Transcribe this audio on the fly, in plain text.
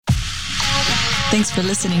Thanks for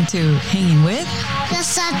listening to Hanging With The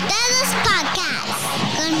Sotelos Podcast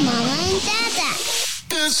con Mama and Dada.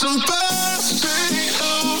 It's supposed to be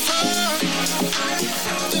over.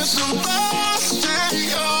 It's supposed to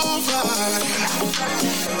be over.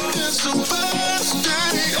 It's supposed to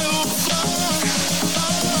be over.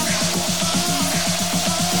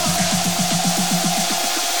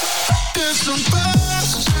 It's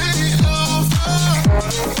supposed to be over.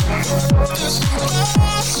 It's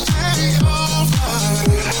supposed to be over.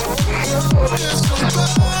 It's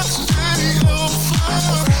supposed to be over.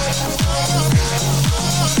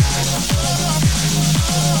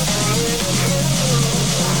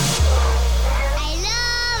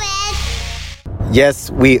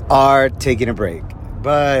 Yes, we are taking a break,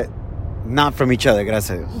 but not from each other,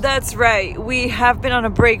 gracias. That's right. We have been on a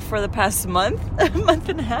break for the past month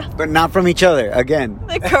and a half. But not from each other, again.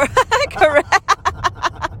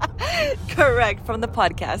 Correct, from the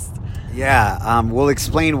podcast. Yeah, we'll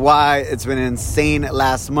explain why. It's been an insane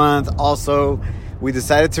last month. Also, we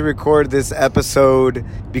decided to record this episode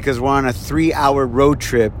because we're on a 3-hour road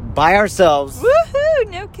trip by ourselves. Woohoo,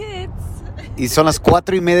 no kids. Y son las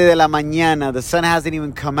 4:30 de la mañana. The sun hasn't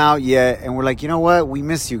even come out yet. And we're like, you know what? We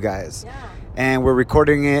miss you guys. Yeah. And we're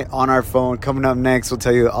recording it on our phone. Coming up next, we'll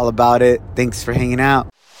tell you all about it. Thanks for hanging out.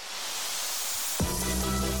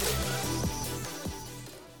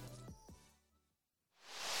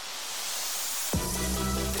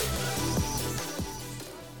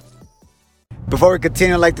 Before we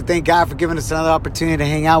continue, I'd like to thank God for giving us another opportunity to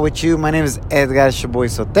hang out with you. My name is Edgar Shaboy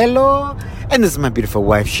Sotelo, and this is my beautiful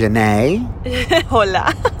wife, Shanae.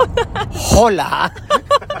 Hola. Hola.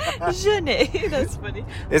 Janae, that's funny.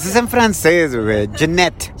 This is en francés, bebé.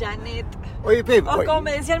 Jeanette. Janet. Oye, babe. O como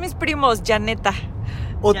me decían mis primos, Janeta.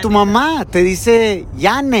 O tu mamá te dice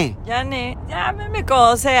Yane. Jane, llámeme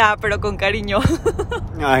como sea, pero con cariño.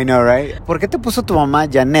 I know, right? ¿Por qué te puso tu mamá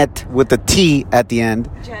Janet with a T at the end?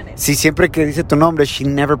 Janet. Si siempre que dice tu nombre, she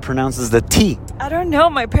never pronounces the T. I don't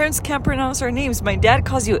know. My parents can't pronounce our names. My dad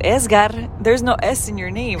calls you Esgar. There's no S in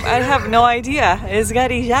your name. I have no idea.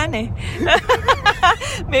 Esgar y Jane.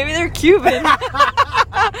 Maybe they're Cuban.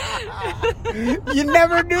 You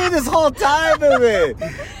never knew this whole time, bebé.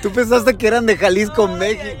 Tú pensaste que eran de Jalisco,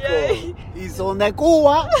 México. ay. Y son de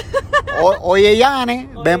Cuba. Oye, Yane,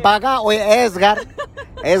 ven para acá. Oye, Edgar.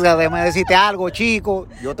 Edgar, déjame decirte algo, chico.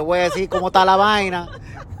 Yo te voy a decir cómo está la vaina.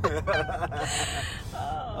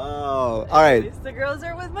 Oh, all right. The girls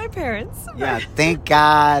are with my parents. Yeah, thank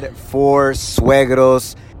God for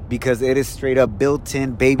suegros because it is straight up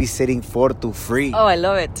built-in babysitting for tu free. Oh, I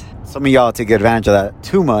love it. Some of y'all take advantage of that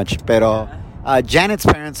too much, pero Janet's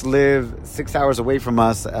parents live 6 hours away from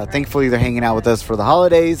us. Thankfully, they're hanging out with us for the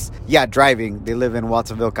holidays. Yeah, driving. They live in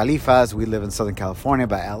Watsonville, Califas. We live in Southern California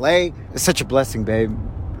by LA. It's such a blessing, babe.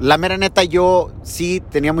 La mera neta, yo sí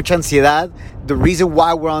tenía mucha ansiedad. The reason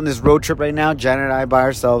why we're on this road trip right now, Janet and I by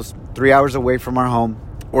ourselves, 3 hours away from our home.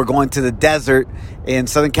 We're going to the desert in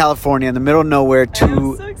Southern California in the middle of nowhere to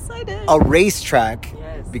I'm so excited. a racetrack.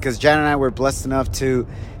 Yes. Because Janet and I were blessed enough to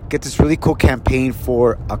get this really cool campaign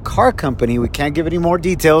for a car company. We can't give any more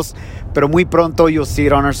details, pero muy pronto you'll see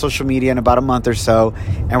it on our social media in about a month or so.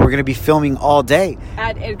 And we're going to be filming all day.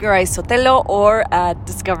 At Edgar I. Sotelo or at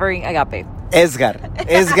Discovering Agape. Edgar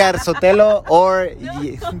Sotelo or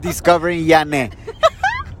Discovering Yane.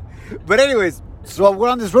 But anyways, so we're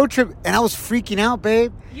on this road trip and I was freaking out,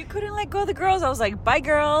 babe. You couldn't let go of the girls. I was like, bye,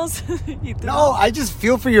 girls. You threw No, I just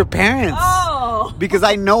feel for your parents. Oh. Because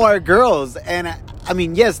I know our girls. And I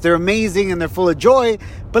mean, yes, they're amazing and they're full of joy.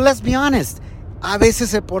 But let's be honest. A veces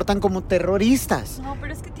se portan como terroristas. No,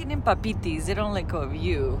 pero es que tienen papitis. They don't let go of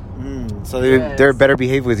you. So Yes. they're better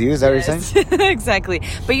behaved with you. Is that what you're saying? Exactly.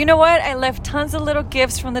 But you know what? I left tons of little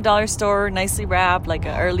gifts from the dollar store, nicely wrapped, like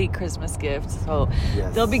an early Christmas gift. So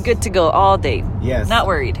Yes. they'll be good to go all day. Yes. Not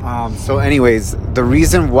worried. So anyways, the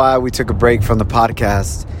reason why we took a break from the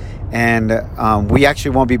podcast and we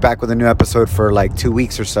actually won't be back with a new episode for like 2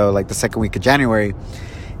 weeks or so, like the second week of January,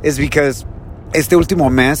 is because este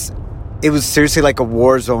último mes, it was seriously like a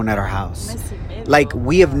war zone at our house. Like,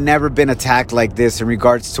 we have never been attacked like this in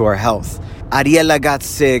regards to our health. Ariela got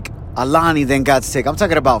sick. Alani then got sick. I'm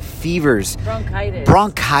talking about fevers.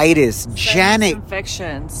 Bronchitis. Janet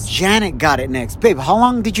got it next. Babe, how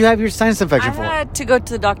long did you have your sinus infection for? I had to go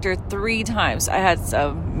to the doctor 3 times. I had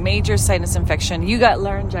a major sinus infection. You got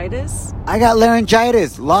laryngitis. I got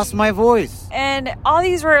laryngitis. Lost my voice. And all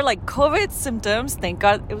these were like COVID symptoms. Thank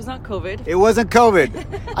God it was not COVID. It wasn't COVID.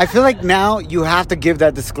 I feel like now you have to give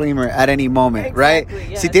that disclaimer at any moment, Exactly,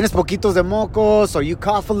 right? yes. Si tienes poquitos de mocos or you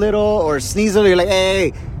cough a little or sneeze a little, you're like,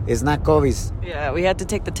 hey, it's not COVID. Yeah, we had to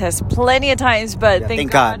take the test plenty of times, but Yeah, thank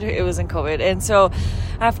thank God God. it wasn't COVID. And so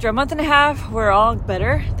after a month and a half, we're all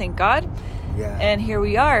better, thank God. Yeah. And here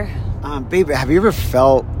we are. Baby, have you ever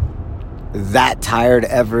felt that tired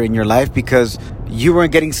ever in your life? Because you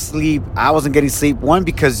weren't getting sleep, I wasn't getting sleep. One,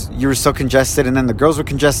 because you were so congested, and then the girls were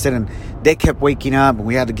congested, and they kept waking up, and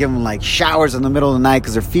we had to give them like showers in the middle of the night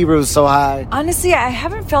because their fever was so high. Honestly, I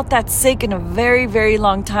haven't felt that sick in a very, very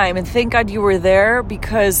long time. And thank God you were there,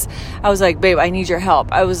 because I was like, babe, I need your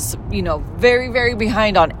help. I was, very, very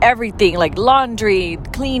behind on everything, like laundry,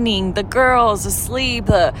 cleaning, the girls, asleep,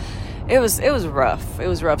 It was rough. It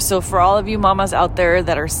was rough. So for all of you mamas out there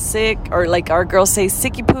that are sick, or like our girls say,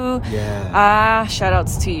 sicky poo, shout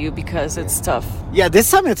outs to you, because it's tough. Yeah,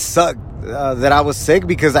 this time it sucked that I was sick,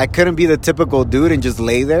 because I couldn't be the typical dude and just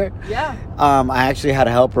lay there. Yeah. I actually had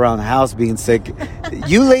to help around the house being sick.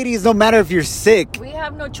 You ladies, no matter if you're sick, We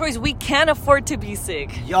have no choice. We can't afford to be sick.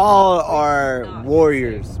 y'all are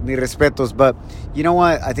warriors. Mi respetos. But you know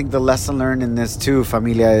what? I think the lesson learned in this too,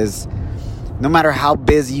 familia, is no matter how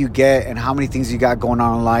busy you get and how many things you got going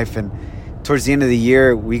on in life, and towards the end of the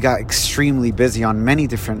year, we got extremely busy on many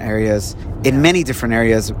different areas,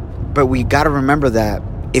 but we got to remember that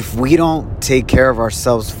if we don't take care of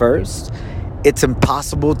ourselves first, it's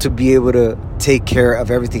impossible to be able to take care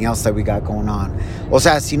of everything else that we got going on. O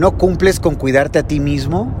sea, si no cumples con cuidarte a ti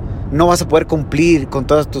mismo, no vas a poder cumplir con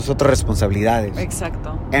todas tus otras responsabilidades.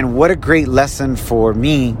 Exacto. And what a great lesson for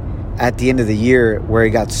me at the end of the year, where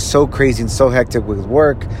it got so crazy and so hectic with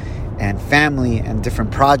work and family and different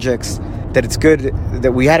projects, that it's good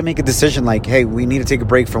that we had to make a decision like, hey, we need to take a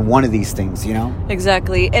break from one of these things,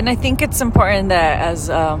 Exactly. And I think it's important that as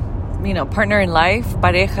partner in life,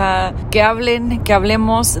 pareja, que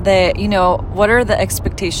hablemos de, what are the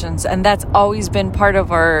expectations? And that's always been part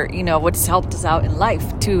of our, what's helped us out in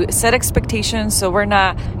life, to set expectations so we're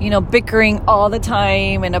not, bickering all the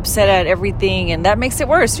time and upset at everything. And that makes it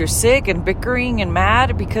worse. You're sick and bickering and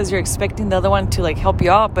mad because you're expecting the other one to like help you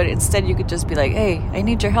out. But instead you could just be like, hey, I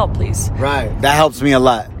need your help, please. Right. That helps me a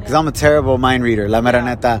lot, because I'm a terrible mind reader, la mera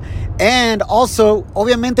neta. And also,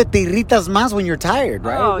 obviamente te irritas más when you're tired,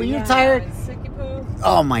 right? Oh, when you're yeah. tired, Sicky poo.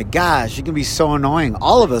 oh my gosh, you can be so annoying.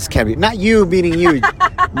 All of us can be. Not you, meaning you,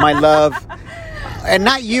 my love. And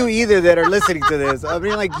not you either that are listening to this. I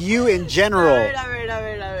mean, like you in general. A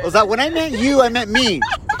ver. O sea, when I meant you, I meant me.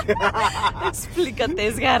 Explícate,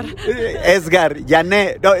 Edgar. Edgar,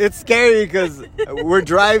 Janet. No, it's scary because we're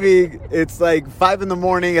driving. It's like 5 a.m.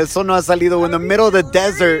 El sol no ha salido. We're in the middle of the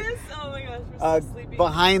desert. Oh my gosh, we're so sleepy.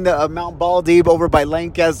 Behind the Mount Baldy over by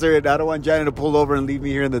Lancaster, and I don't want Janet to pull over and leave me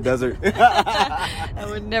here in the desert. I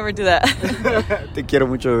would never do that. Te quiero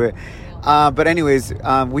mucho, bebé. But anyways,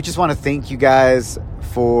 we just want to thank you guys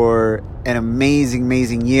for an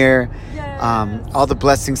amazing year. All the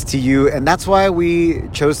blessings to you. And that's why we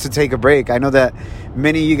chose to take a break. I know that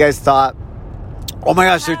many of you guys thought, oh my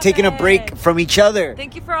gosh, they're taking a break from each other.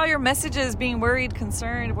 Thank you for all your messages, being worried,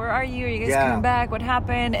 concerned. Where are you? Are you guys Yeah. coming back? What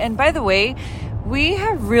happened? And by the way, we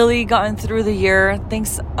have really gotten through the year.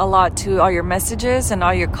 Thanks a lot to all your messages and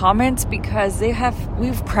all your comments, because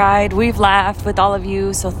we've cried, we've laughed with all of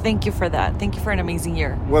you. So thank you for that. Thank you for an amazing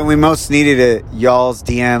year. When we most needed it, y'all's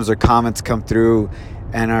DMs or comments come through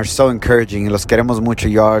and are so encouraging. Los queremos mucho.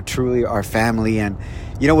 Y'all are truly our family. And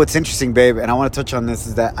you know what's interesting, babe, and I want to touch on this,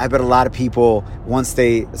 is that I bet a lot of people, once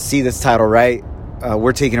they see this title, right,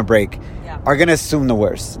 we're taking a break, are going to assume the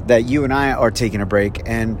worst, that you and I are taking a break.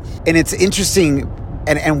 And it's interesting,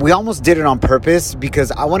 and we almost did it on purpose,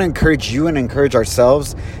 because I want to encourage you and encourage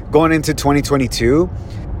ourselves going into 2022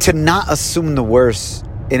 to not assume the worst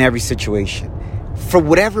in every situation. For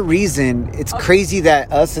whatever reason, it's crazy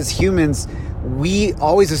that us as humans, we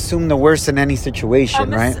always assume the worst in any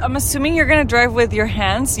situation, right? I'm assuming you're going to drive with your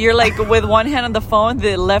hands. You're like with one hand on the phone,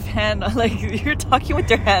 the left hand, like you're talking with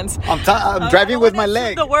your hands. I'm driving with my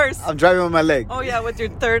leg. The worst. I'm driving with my leg. Oh, yeah, with your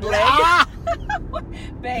third leg.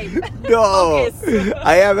 Babe. No, Okay, so-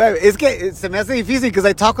 I am. Se me hace difícil because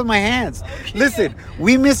I talk with my hands. Okay. Listen,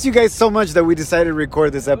 we missed you guys so much that we decided to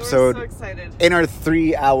record this episode We're so excited. in our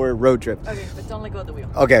 3-hour road trip. Okay, but don't let go of the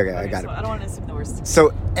wheel. Okay, I got so it. I don't want to assume the worst.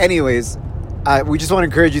 So, anyways, we just want to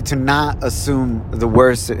encourage you to not assume the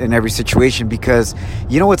worst in every situation, because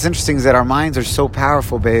you know what's interesting is that our minds are so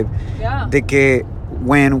powerful, babe. Yeah. De que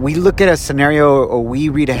when we look at a scenario or we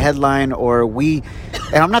read a headline and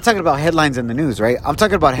I'm not talking about headlines in the news, right? I'm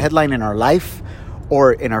talking about a headline in our life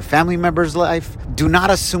or in our family member's life. Do not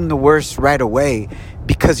assume the worst right away,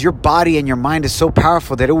 because your body and your mind is so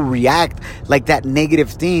powerful that it will react like that negative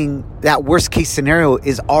thing, that worst case scenario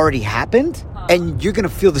is already happened. And you're going to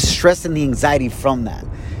feel the stress and the anxiety from that.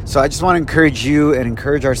 So I just want to encourage you and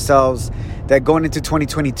encourage ourselves that going into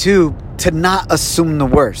 2022 to not assume the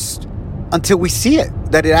worst until we see it,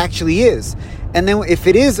 that it actually is. And then if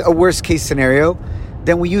it is a worst case scenario,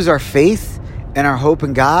 then we use our faith and our hope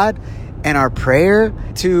in God and our prayer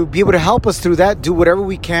to be able to help us through that, do whatever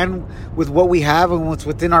we can with what we have and what's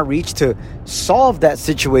within our reach to solve that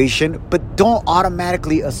situation, but don't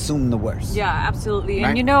automatically assume the worst. Yeah, absolutely. Right?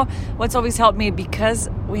 And you know what's always helped me, because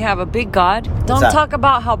we have a big God, don't that? talk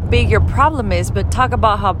about how big your problem is, but talk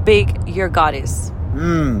about how big your God is.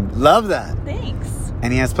 Love that. Thanks.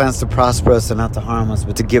 And he has plans to prosper us and not to harm us,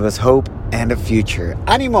 but to give us hope and a future.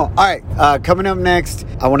 Animo. All right, coming up next,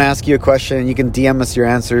 I want to ask you a question. You can DM us your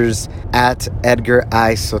answers at Edgar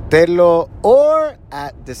I. Sotelo or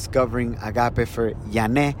at Discovering Agape for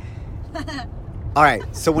Yane. All right,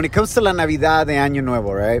 so when it comes to la Navidad de Año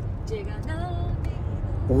Nuevo, right?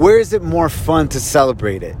 Where is it more fun to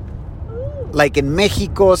celebrate it? Like in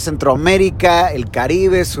Mexico, Centroamérica, El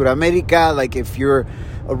Caribe, Suramérica, like if you're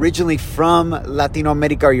originally from Latino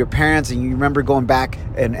America or your parents and you remember going back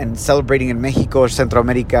and celebrating in Mexico or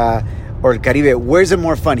Centroamérica or El Caribe, where's it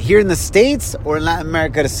more fun? Here in the States or in Latin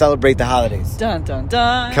America to celebrate the holidays? Dun, dun,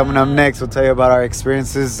 dun. Coming up next, we'll tell you about our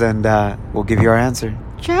experiences and we'll give you our answer.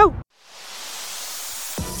 Ciao.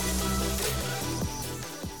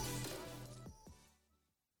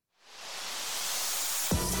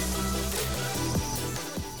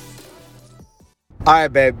 All right,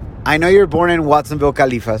 babe. I know you're born in Watsonville,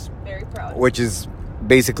 Califas, Very proud. which is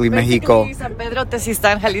basically Mexico. San Pedro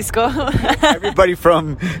Tezistán, Jalisco. Everybody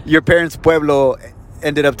from your parents' pueblo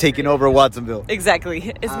ended up taking over Watsonville.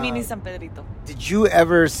 Exactly. It's mini San Pedrito. Did you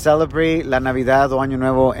ever celebrate La Navidad o Año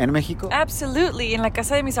Nuevo en Mexico? Absolutely. In la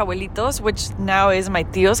casa de mis abuelitos, which now is my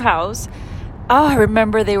tío's house. Oh, I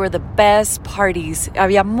remember they were the best parties.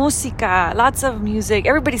 Había música, lots of music.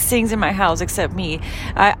 Everybody sings in my house except me.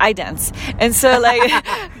 I dance. And so, like,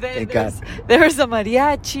 there was a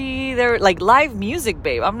mariachi. There were, like, live music,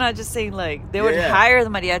 babe. I'm not just saying, like, they would hire the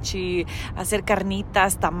mariachi, hacer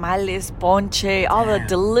carnitas, tamales, ponche, all the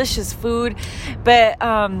delicious food. But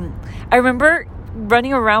I remember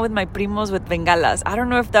running around with my primos with bengalas. I don't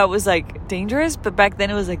know if that was like dangerous, but back then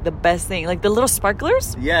it was like the best thing. Like the little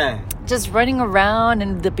sparklers. Yeah. Just running around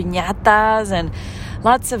and the piñatas and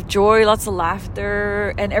lots of joy, lots of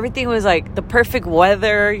laughter, and everything was like the perfect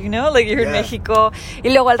weather, you know, like you're in Mexico. Y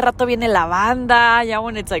luego al rato viene la banda, ya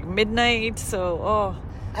when it's like midnight. So,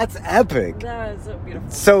 That's epic. that was so beautiful.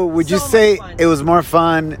 So would you So say much fun. it was more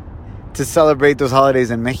fun to celebrate those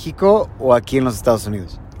holidays in Mexico or aquí en los Estados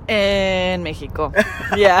Unidos? In Mexico.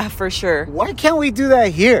 Yeah, for sure. Why can't we do that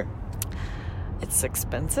here? It's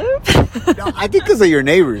expensive. No, I think because of your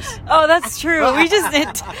neighbors. Oh, that's true.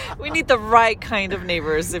 We need the right kind of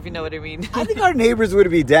neighbors, if you know what I mean. I think our neighbors would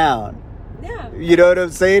be down. Yeah. You know what I'm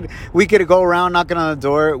saying? We could go around knocking on the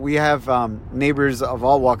door. We have neighbors of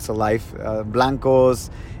all walks of life. Blancos,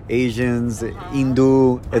 Asians,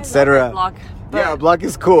 Hindu, etc. Yeah, our block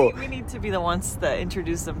is cool. We need to be the ones that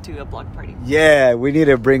introduce them to a block party. Yeah, we need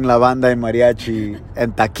to bring la banda and mariachi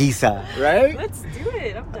and taquiza, right? Let's do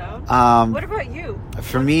it. I'm down. What about you?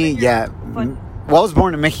 For me, yeah. Fun? Well, I was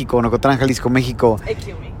born in Mexico, Ocotlán, Jalisco, Mexico.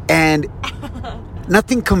 Excuse me. And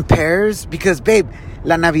nothing compares because, babe,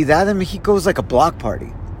 la Navidad in Mexico is like a block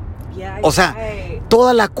party. Yeah. O sea, right.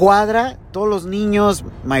 toda la cuadra, todos los niños,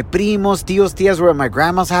 my primos, tíos, tías were at my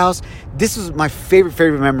grandma's house. This was my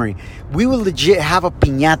favorite memory. We would legit have a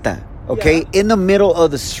piñata, okay, in the middle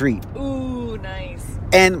of the street. Ooh, nice.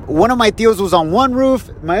 And one of my tíos was on one roof,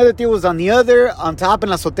 my other tío was on the other, on top in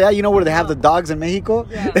la azotea, you know where they have the dogs in Mexico?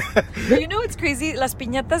 Yeah. But you know what's crazy? Las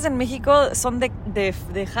piñatas in Mexico son de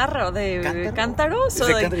jarro, de cántaro. So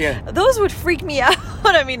De like, cántaro, yeah. those would freak me out.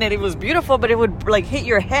 I mean, it was beautiful, but it would like hit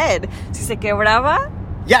your head. Si se quebraba.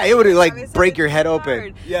 Yeah, it would A like veces break it's your head hard.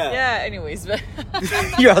 open. Yeah, anyways.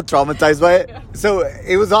 You're all traumatized by it. So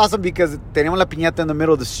it was awesome because teníamos la piñata in the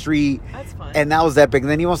middle of the street. That's fun. And that was epic.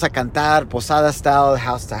 And then íbamos a cantar posada style,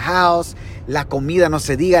 house to house. La comida, no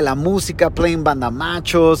se diga. La música, playing banda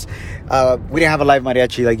machos. We didn't have a live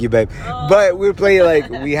mariachi like you, babe. But we were playing like,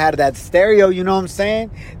 we had that stereo, you know what I'm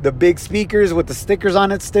saying? The big speakers with the stickers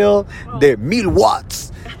on it still. They're 1000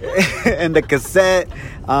 watts. And the cassette.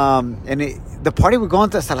 The party would go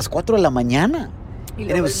on hasta las 4 de la mañana.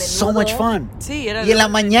 And it was so much fun. Sí, era Y en la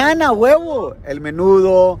mañana, huevo. El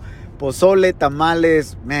menudo, pozole,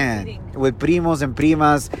 tamales, man. With primos and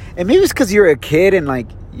primas. And maybe it's because you're a kid and like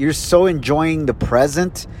you're so enjoying the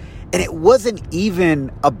present. And it wasn't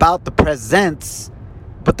even about the presents,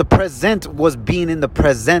 but the present was being in the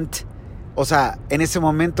present. O sea, en ese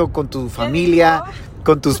momento con tu familia,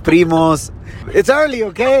 con tus primos. It's early,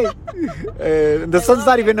 okay? The sun's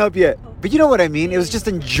not even up yet. But you know what I mean? It was just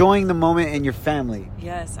enjoying the moment and your family.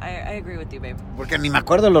 Yes, I agree with you, babe. Porque ni me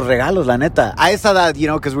acuerdo los regalos, la neta. A esa edad, you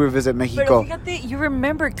know, because we were visiting Mexico. Pero fíjate, you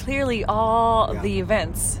remember clearly all the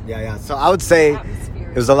events. Yeah. So I would say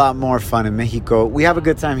it was a lot more fun in Mexico. We have a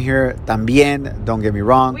good time here también, don't get me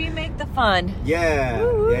wrong. We make the fun.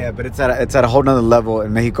 Yeah, but it's at a whole nother level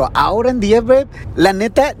in Mexico. Ahora en día, babe, la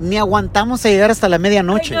neta, ni aguantamos a llegar hasta la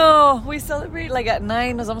medianoche. I know. We celebrate like at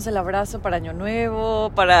 9. Nos damos el abrazo para Año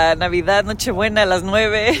Nuevo, para Navidad, Nochebuena a las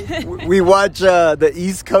 9. We watch the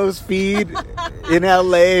East Coast feed in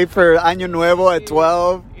LA for Año Nuevo at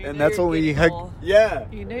 12. And that's when we hug. Yeah.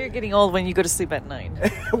 You know you're getting old when you go to sleep at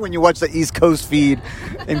 9. When you watch the East Coast feed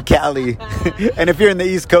in Cali. And if you're in the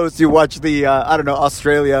East Coast, you watch the,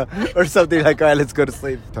 Australia or something like, all right, let's go to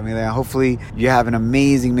sleep. Familia, hopefully you have an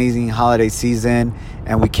amazing, amazing holiday season.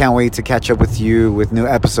 And we can't wait to catch up with you with new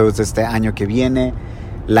episodes este año que viene.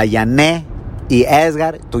 La Yané y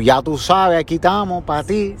Edgar, tú sabes, aquí estamos para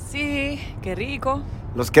ti. Sí, qué rico.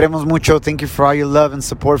 Los queremos mucho. Thank you for all your love and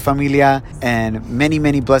support, familia. And many,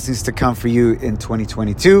 many blessings to come for you in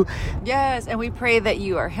 2022. Yes, and we pray that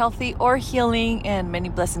you are healthy or healing, and many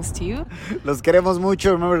blessings to you. Los queremos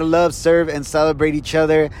mucho. Remember to love, serve, and celebrate each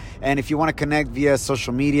other. And if you want to connect via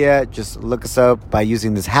social media, just look us up by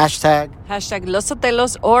using this hashtag. Hashtag Los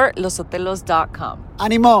Sotelos or losotelos.com.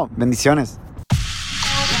 Ánimo. Bendiciones.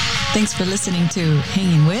 Thanks for listening to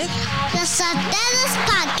Hanging With Los Sotelos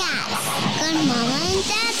Podcast con Mama and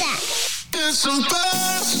Dada. It's a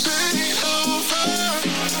birthday over.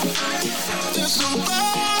 It's a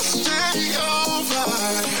birthday over.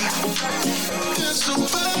 It's a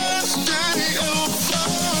birthday over.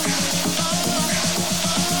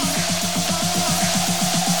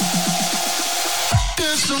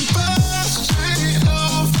 It's a birthday over. It's a birthday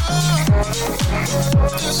over.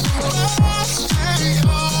 It's a birthday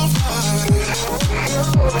over.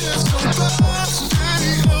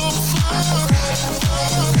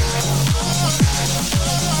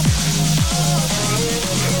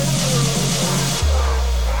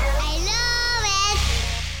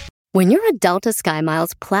 When you're a Delta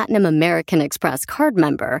SkyMiles Platinum American Express card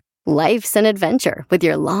member, life's an adventure with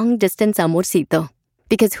your long-distance amorcito.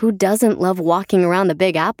 Because who doesn't love walking around the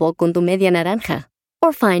Big Apple con tu media naranja?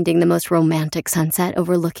 Or finding the most romantic sunset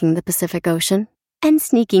overlooking the Pacific Ocean? And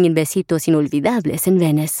sneaking in besitos inolvidables in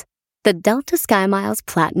Venice. The Delta SkyMiles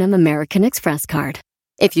Platinum American Express card.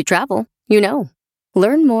 If you travel, you know.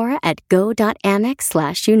 Learn more at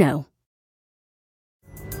go.amex/you-know.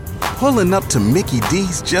 Pulling up to Mickey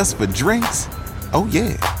D's just for drinks? Oh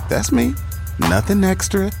yeah, that's me. Nothing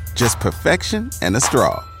extra, just perfection and a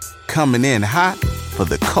straw. Coming in hot for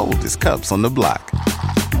the coldest cups on the block.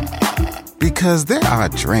 Because there are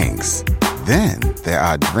drinks. Then there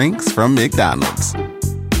are drinks from McDonald's.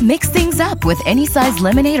 Mix things up with any size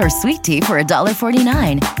lemonade or sweet tea for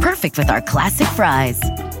 $1.49. Perfect with our classic fries.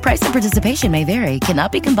 Price and participation may vary.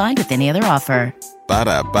 Cannot be combined with any other offer.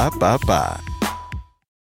 Ba-da-ba-ba-ba.